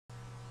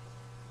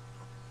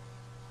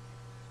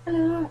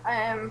Hello, I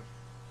am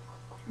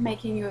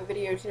making you a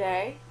video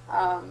today.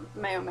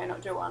 May or may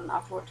not do one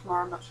after work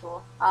tomorrow, I'm not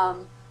sure.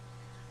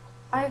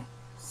 I've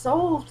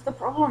solved the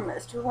problem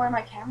as to why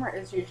my camera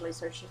is usually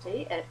so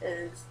shitty. It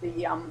is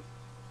the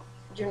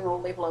general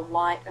level of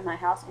light in my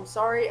house. I'm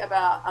sorry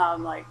about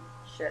like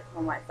shit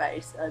on my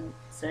face and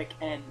sick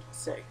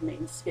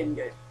means skin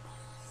good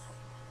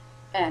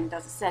and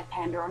does a sad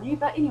panda on you,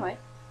 but anyway.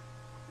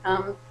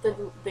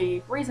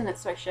 The reason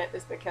it's so shit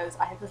is because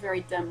I have a very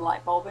dim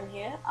light bulb in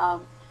here.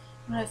 I'm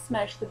going to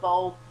smash the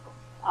bulb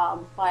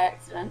by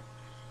accident.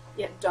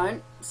 Yet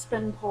don't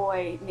spin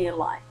poi near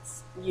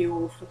lights. You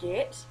will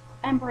forget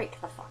and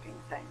break the fucking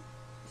thing.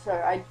 So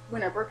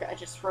when I broke it, I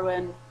just threw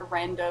in a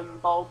random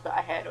bulb that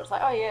I had. I was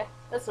like, oh yeah,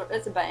 it's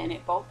a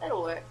bayonet bulb,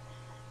 it'll work.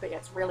 But yeah,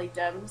 it's really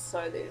dim,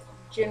 so there's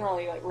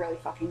generally like really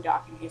fucking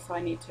dark in here, so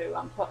I need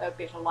to put a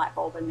better light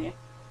bulb in there.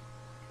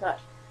 But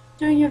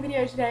doing a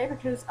video today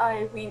because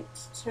I went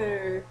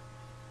to,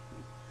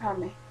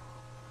 pardon me,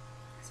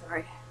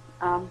 sorry,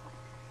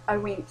 I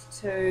went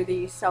to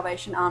the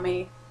Salvation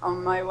Army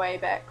on my way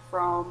back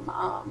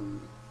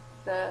from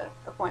the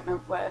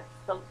appointment with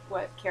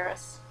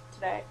Keris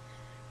today.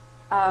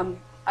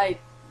 I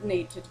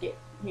need to get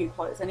new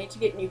clothes. I need to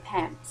get new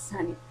pants,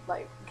 and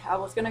like I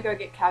was gonna go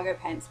get cargo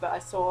pants, but I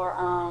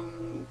saw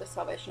the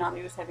Salvation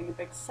Army was having a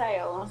big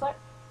sale, and I was like,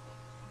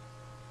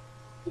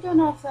 I don't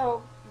know if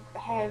they'll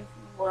have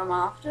what I'm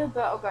after,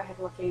 but I'll go have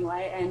a look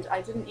anyway. And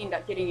I didn't end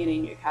up getting any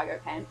new cargo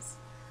pants,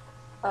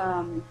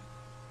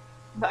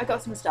 but I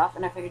got some stuff,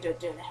 and I figured I'd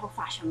do a little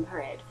fashion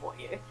parade for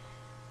you.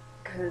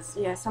 Because,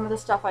 yeah, some of the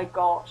stuff I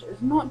got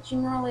is not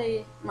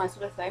generally my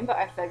sort of thing, but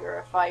I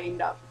figure if I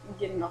end up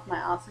getting off my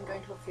ass and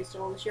going to a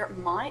festival this year, it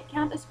might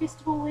count as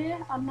festival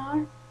wear, I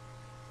don't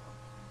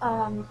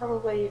know.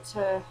 Probably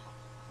to,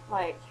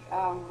 like,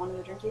 one of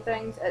the drinky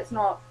things. It's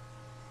not,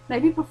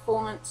 maybe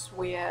performance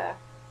wear.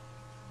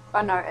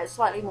 Oh no, it's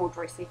slightly more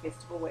dressy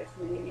festival wear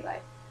for me anyway.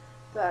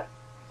 But,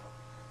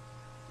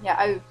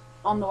 yeah,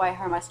 on the way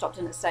home I stopped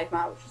in at Save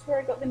Mart, which is where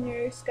I got the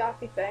new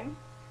scarfy thing.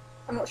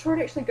 I'm not sure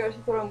it actually goes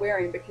with what I'm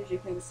wearing because you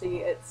can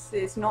see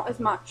there's not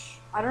as much.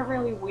 I don't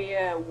really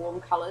wear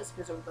warm colours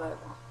because of the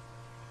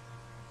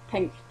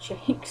pink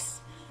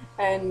cheeks,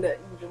 and the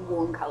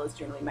warm colours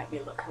generally make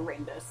me look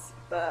horrendous.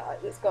 But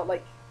it's got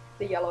like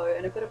the yellow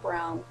and a bit of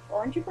brown,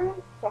 orangey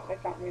brown? Fuck, I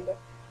can't remember.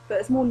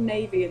 But it's more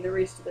navy and the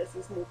rest of this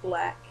is more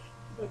black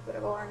with a bit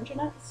of orange in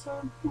it,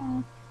 so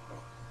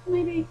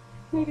maybe,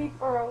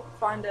 or I'll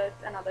find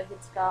another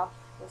headscarf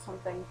or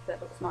something that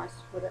looks nice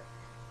with it.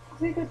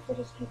 It's really good for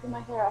just keeping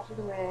my hair out of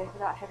the way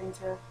without having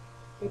to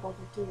be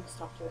bothered doing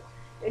stuff to it.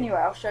 But anyway,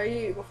 I'll show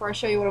you, before I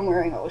show you what I'm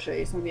wearing, I'll show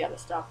you some of the other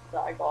stuff that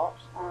I got.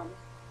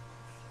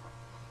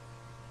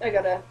 I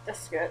got a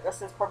skirt.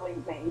 This is probably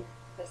me.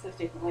 This is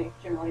definitely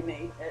generally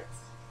me.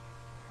 It's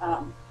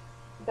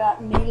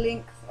about knee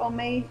length on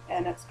me,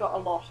 and it's got a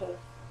lot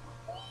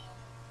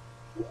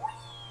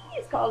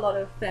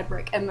of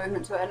fabric and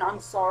movement to it, and I'm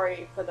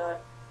sorry for the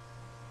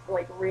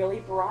like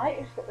really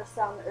bright, but the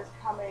sun is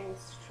coming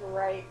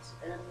straight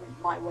in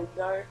my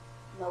window.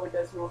 My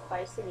window's north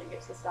facing, it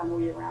gets the sun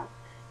all year round.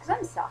 Because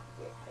I'm south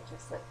of here, I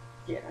just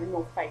like,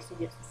 north facing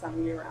gets the sun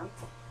all year round.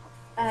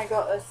 And I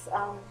got this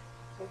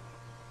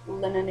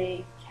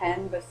linen-y,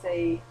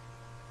 canvasy,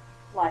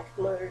 light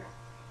blue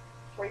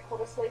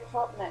 3/4 sleeve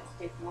top, and that's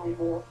definitely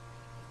more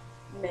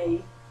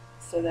me,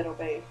 so that'll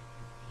be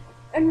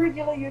in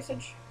regular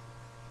usage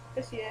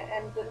this year,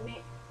 and the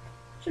neck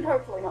should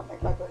hopefully not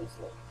make my boobs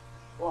look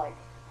like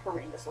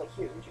horrendously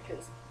huge,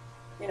 because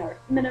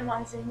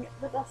minimizing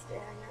the dust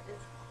area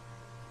is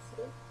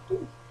sort of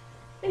good.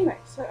 Anyway,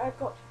 so I've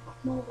got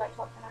normal black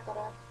top, and I've got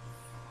a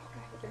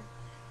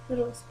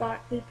little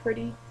sparkly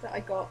pretty that I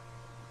got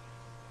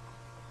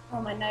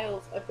on my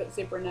nails. I've got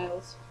zebra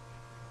nails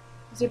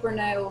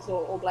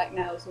or black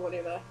nails or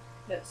whatever.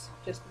 That's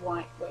just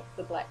white with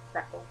the black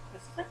crackle.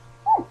 This is it.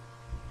 Oh,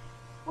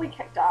 we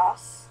kicked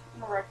ass in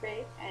the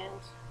rugby,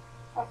 and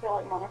I feel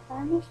like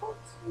monochrome this one.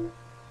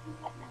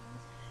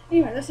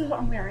 Anyway, this is what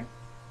I'm wearing.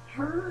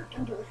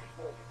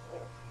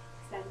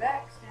 Stand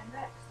back, stand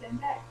back,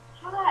 stand back.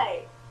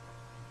 Hi!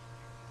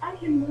 I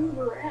can move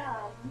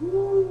around.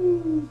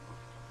 Woo!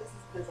 This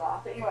is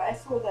bizarre. But anyway, I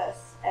saw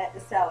this at the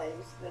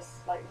Sally's,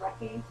 this like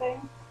rugby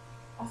thing.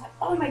 I was like,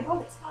 oh my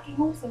god, it's fucking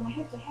awesome. I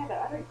have to have it.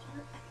 I don't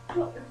care.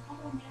 Look, it's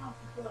on now.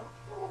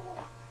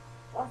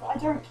 I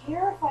don't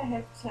care if I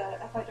have to,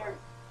 if I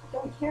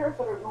don't care if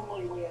I don't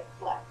normally wear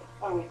black.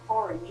 I wear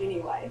orange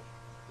anyway.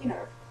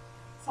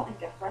 Something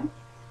different.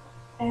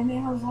 And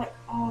then I was like,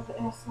 oh, but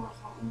it's so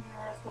something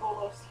here, it's got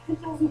all this.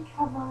 It doesn't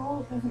cover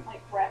all, it doesn't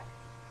like wrap.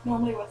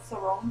 Normally with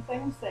sarong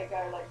things, they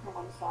go like from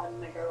one side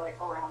and they go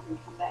like around and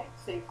come back.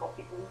 So you've got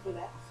people who do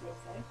that sort of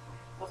thing.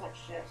 I was like,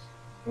 shit,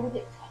 gotta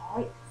get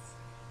tights.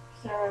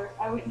 So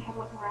I went and had a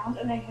look around,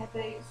 and they had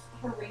these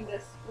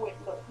horrendous wet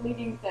look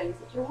legging things,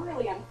 which are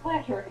really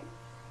unflattering.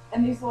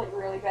 And these are like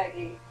really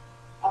baggy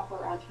up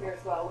around here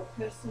as well.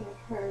 The person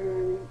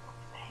who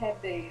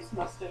had these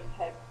must have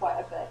had quite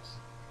a bit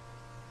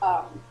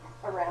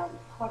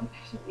quite a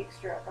bit of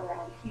extra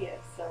around here,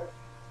 so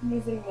I'm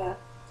using the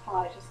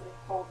tie to sort of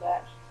hold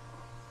that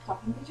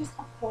tuck, and they're just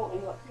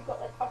appalling. Look, they've got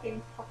like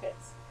fucking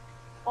pockets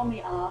on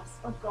the arse.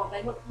 Oh god,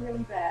 they look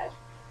really bad.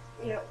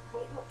 You know,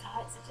 wetlock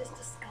tights are just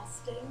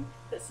disgusting.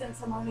 But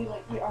since I'm only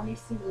like, you only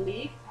see the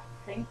leg,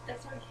 I think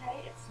that's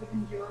okay. It's sort of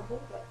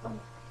endurable, but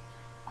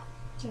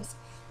just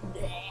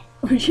bleh.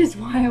 Which is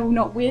why I will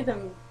not wear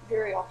them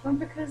very often,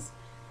 because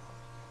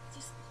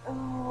just,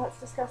 oh, it's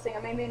disgusting.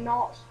 I mean, they're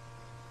not.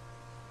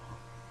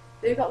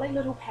 They've got like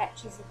little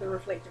patches of the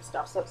reflective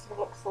stuff, so it sort of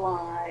looks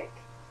like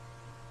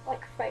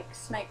fake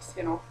snake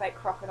skin or fake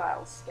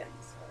crocodile skin.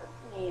 So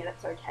yeah,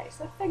 that's okay.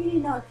 So I figure, you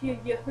know, if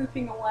you're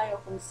hooping away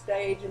up on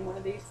stage in one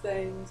of these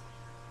things,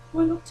 it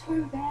won't look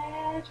too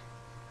bad.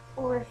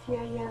 Or if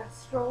you're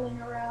strolling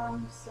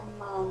around some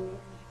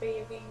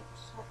hippie event,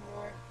 I don't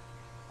know,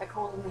 I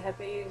call them the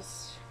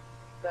hippies,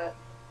 but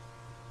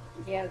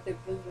yeah, the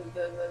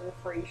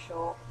free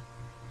shop,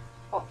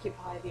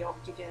 Occupy the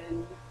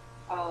Octagon,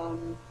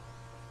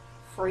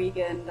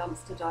 freegan,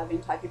 dumpster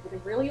diving type people. They're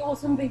really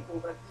awesome people,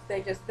 but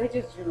they just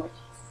you know.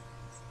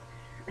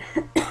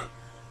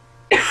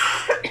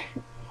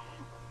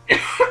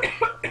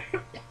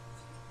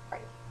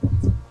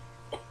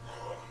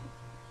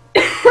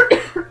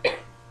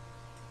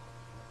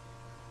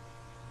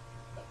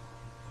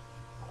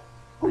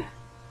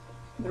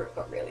 The throat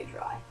got really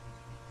dry.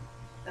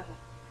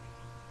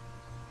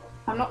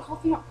 I'm not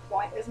coughing up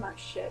quite as much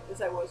shit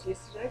as I was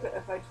yesterday, but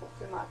if I talk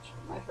too much,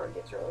 my throat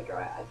gets really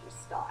dry. I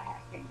just start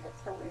hacking.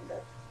 It's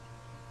horrendous.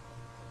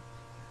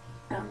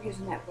 And I'm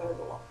using that word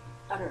a lot.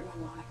 I don't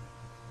know why.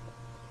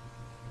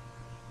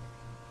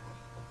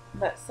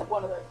 That's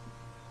one of the.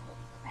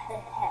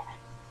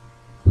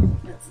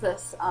 It's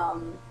this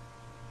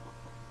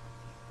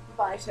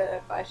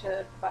Vita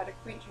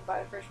Quench and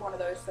Vita Fresh, one of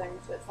those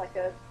things.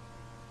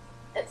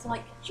 It's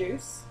like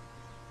juice,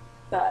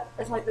 but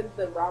it's like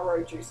the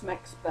Raro juice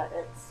mix, but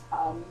it's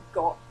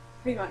got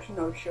pretty much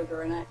no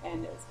sugar in it,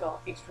 and it's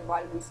got extra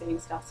vitamin C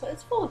and stuff, so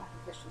it's full of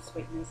artificial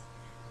sweeteners.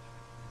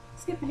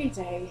 Skippity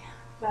day,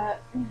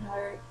 but you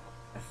know,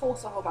 it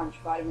forced a whole bunch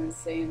of vitamin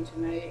C into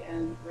me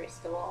and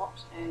rest a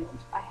lot, and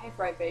I have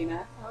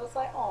Ribena. I was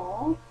like,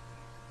 oh,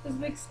 there's a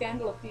big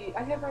scandal if you.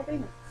 I have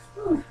Ribena.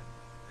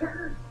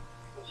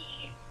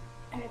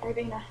 I have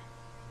Ribena.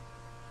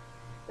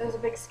 There was a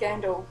big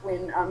scandal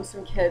when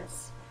some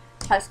kids,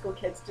 high school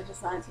kids, did a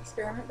science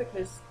experiment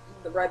because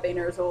the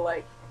Ribena is all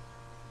like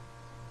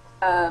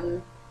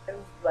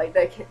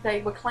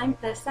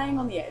they're saying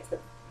on the ads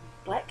that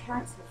black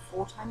currants have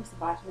 4 times the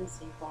vitamin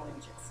C of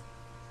oranges.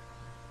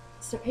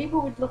 So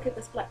people would look at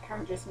this black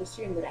currant juice and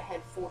assume that it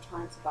had 4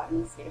 times the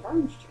vitamin C of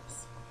orange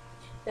juice.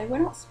 They were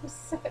not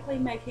specifically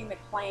making the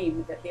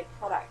claim that their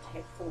product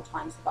had 4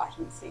 times the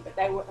vitamin C, but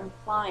they were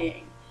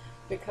implying,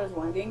 because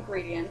one of the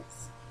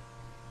ingredients,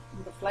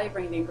 the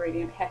flavouring of the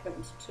ingredient,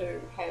 happened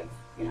to have,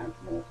 you know,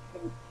 more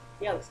than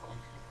the others.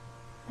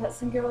 But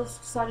some girls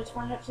decided to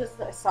find out, just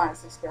a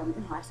science experiment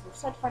in high school,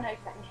 decided to find out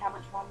exactly how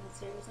much vitamin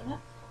C was in it.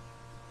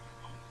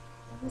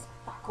 It was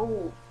fuck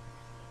all.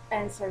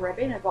 And so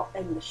Ribena got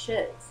in the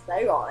shits.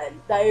 They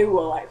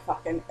were like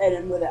fucking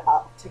in with it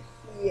up to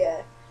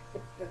here.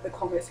 The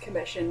Commerce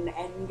Commission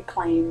and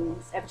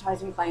claims,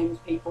 advertising claims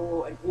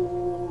people, and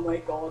oh my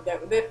god,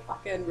 their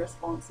fucking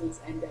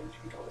responses and damage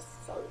control is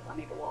so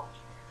funny to watch.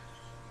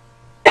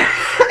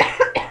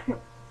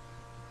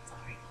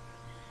 Sorry.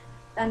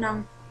 And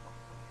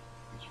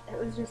it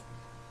was just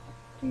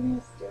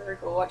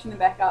hysterical watching them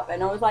back up,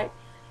 and I was like,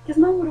 because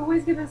Mum would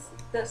always give us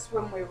this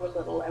when we were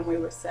little and we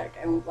were sick,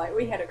 and like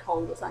we had a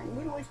cold or something,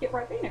 we'd always get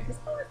Ribena because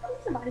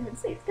it's a vitamin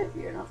C, it's good for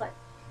you. And I was like,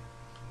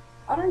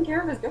 I don't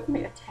care if it's good for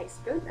me, it tastes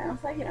good. And I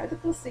was like, you know, the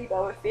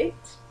placebo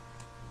effect.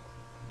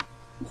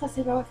 The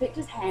placebo effect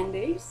is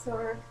handy,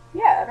 so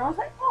yeah. And I was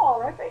like,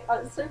 oh, Ribena.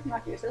 Oh, the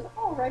supermarket says,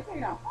 oh,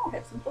 Ribena, I'll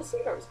have some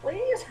placebos,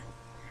 please.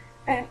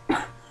 And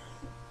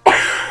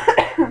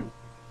I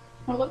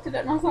looked at it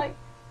and I was like,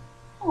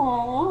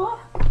 aww,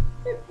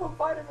 they put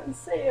vitamin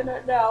C in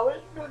it now,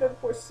 it's not a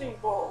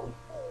placebo.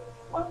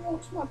 I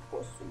want my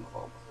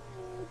placebo.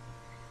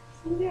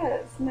 So yeah,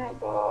 it's now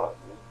got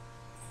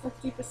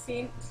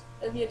 50%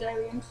 of your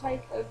daily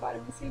intake of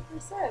vitamin C per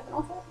serve. And I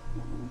was like,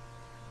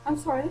 I'm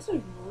sorry, this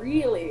is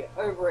really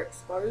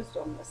overexposed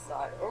on this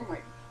side. Oh my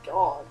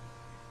god.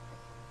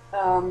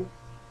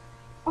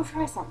 I'll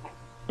try something.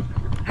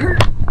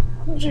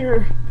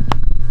 There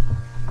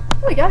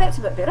we go, that's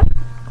a bit better.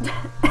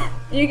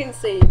 You can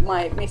see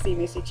my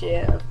messy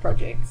chair of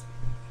projects.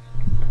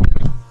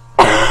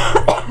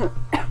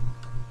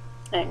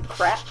 And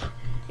crap.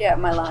 Yeah,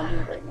 my laundry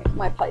is very messy.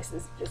 My place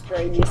is just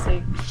very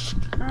messy.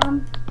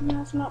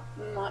 Yeah, it's not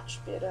much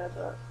better,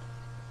 but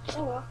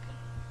oh well.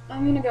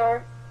 I'm gonna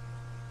go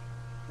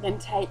and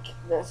take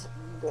this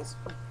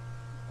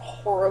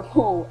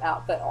horrible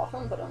outfit off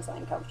and put on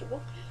something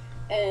comfortable,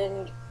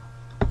 and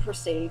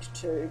proceed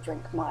to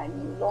drink my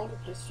longer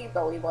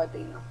placebo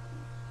Ribena.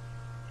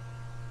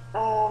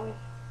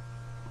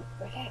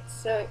 Okay,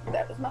 so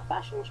that was my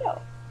fashion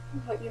show. I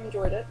hope you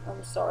enjoyed it.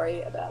 I'm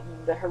sorry about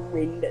the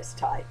horrendous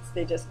tights.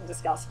 They're just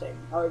disgusting.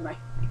 Oh my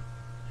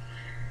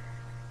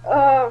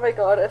my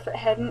god, if it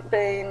hadn't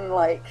been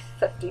like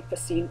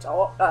 50%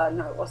 off,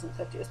 no it wasn't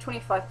 50, it was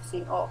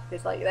 25% off,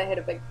 because like they had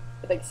a big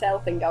sale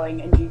thing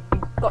going, and you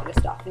got your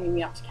stuff and you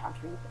went up to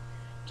counter and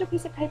took a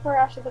piece of paper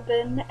out of the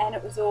bin, and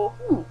it was all,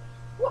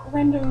 what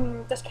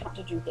random discount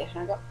did you get?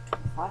 And I got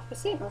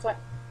 25%, and I was like,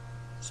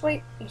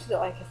 sweet. And she's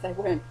like, if they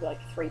weren't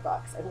like $3,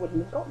 I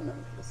wouldn't have gotten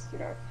them, because, you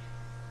know,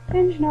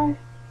 and you know,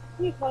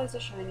 your clothes are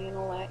shiny and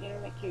all that, you know,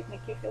 make you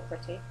feel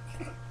pretty.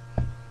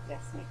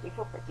 Yes, make you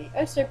feel pretty.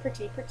 Oh, so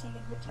pretty and pretty.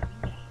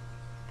 Yeah.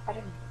 I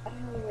don't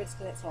know the words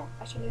to that song.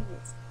 I should learn the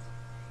words.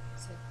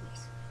 So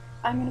yes,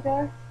 I'm gonna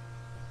go.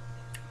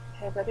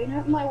 Have I been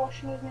out? My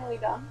washing is nearly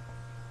done.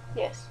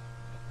 Yes,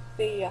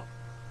 the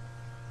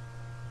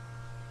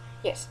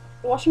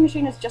washing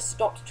machine has just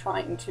stopped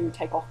trying to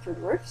take off through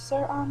the roof.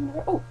 So I'm gonna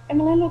go. Oh, and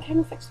the landlord came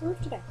and fixed the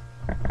roof today.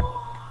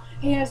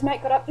 He and his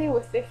mate got up there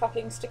with their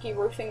fucking sticky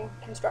roofing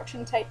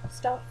construction tape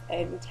stuff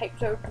and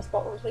taped over the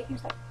spot where it was leaking.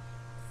 He's like,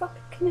 fuck,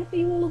 can it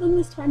be all of them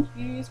this time?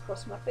 Please,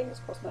 cross my fingers,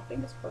 cross my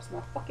fingers, cross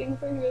my fucking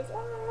fingers.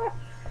 Ah.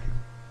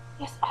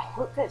 Yes, I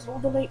hope that's all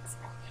the leaks.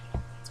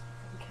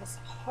 Because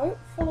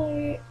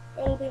hopefully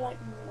it'll be like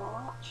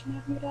March and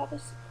I've moved out of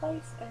this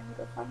place and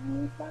go find a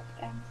new flat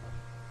and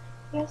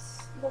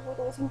yes, live with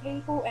awesome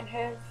people and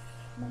have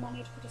more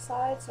money to put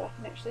aside so I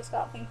can actually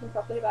start thinking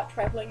properly about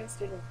travelling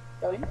instead of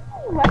going,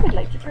 oh,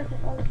 rapidly to travel.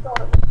 Oh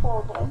god, it was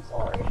horrible, I'm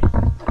sorry.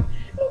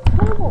 It was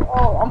horrible.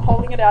 Oh, I'm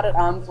holding it out at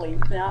arm's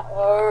length now.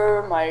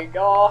 Oh my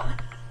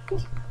god.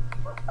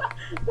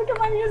 Look at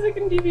my music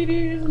and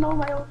DVDs and all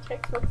my old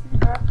textbooks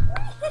and crap.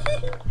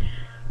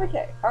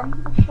 Okay,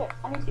 shit,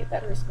 I need to get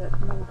batteries for it.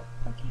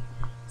 Okay,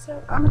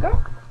 so I'm gonna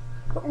go,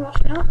 put my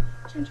washing out,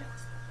 change out.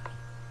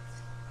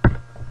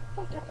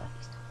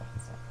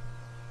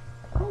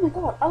 Oh my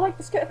god, I like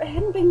the skirt. If it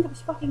hadn't been for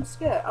this fucking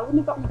skirt, I wouldn't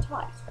have gotten the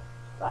tights.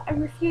 But I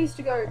refuse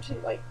to go to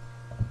like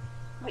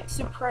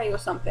Supre or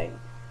something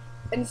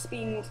and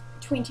spend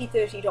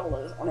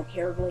 $20–30 on a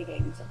pair of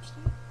leggings. I'm just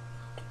like,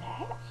 fuck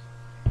that.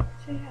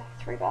 So yeah,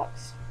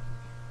 $3.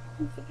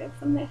 And forgive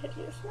them their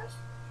hideousness.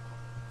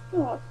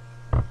 Oh,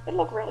 it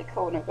looked really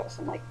cool, and I've got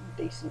some like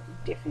decent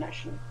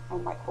definition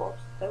on my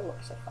corpse. They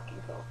look so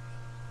fucking cool.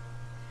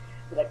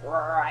 Like,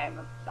 I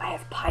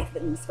have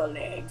pythons for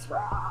legs,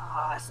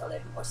 rah,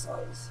 solid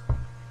muscles.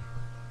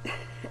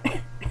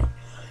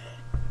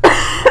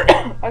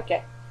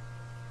 Okay,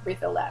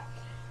 refill that.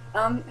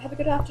 Have a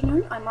good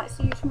afternoon. I might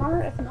see you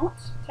tomorrow. If not,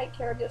 take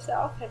care of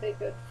yourself. Have a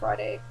good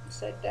Friday,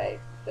 Saturday,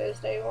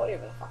 Thursday, or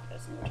whatever the fuck it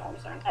is in your time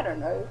zone. I don't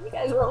know. You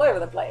guys are all over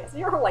the place.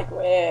 You're all like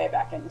way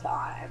back in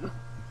time.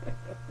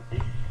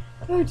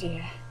 Oh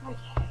dear.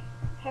 Okay.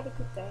 Have a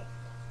good day.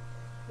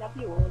 Love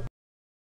you all.